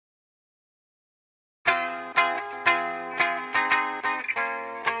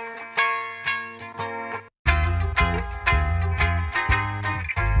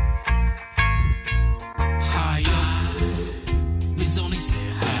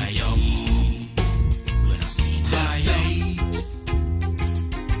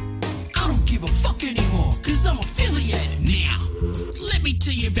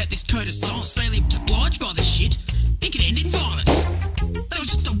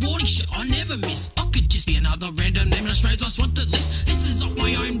never miss. I could just be another random name in Australia's Most Wanted list. This is not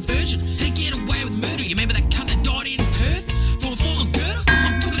my own version. How to get away with murder? You remember that cunt that died in Perth from a fallen girder?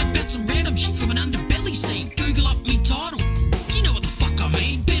 I'm talking about some random shit from an underbelly scene. Google up me title. You know what the fuck I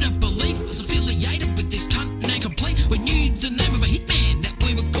mean. Better believe it's affiliated with this cunt name complete. We knew the name of a hitman that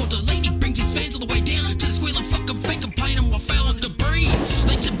we were called Delete. He brings his fans all the way down to the squealing fucking fake complaining while failing to breathe.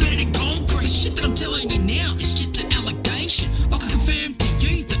 Leads embedded in concrete. This shit that I'm telling you now is just an allegation. I can confirm to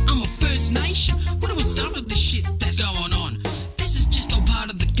you that I'm a First Nation. What do we start with this shit that's going on? This is just all part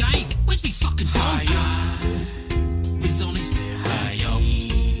of the game. Where's me fucking dog? It's only said hi yo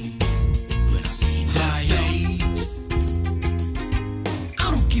when I see that fade.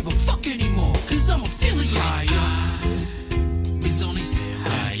 I don't give a fuck anymore, cause I'm affiliated. It's only said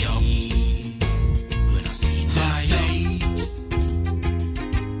hi yo when I see that fade.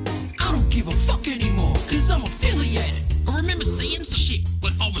 I don't give a fuck anymore, cause I'm affiliated. I remember seeing some shit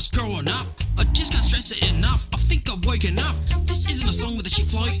when I was growing up. I just can't stress it enough. I think I've woken up. This isn't a song with a shit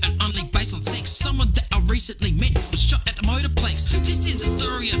flow and only based on sex. Someone that I recently met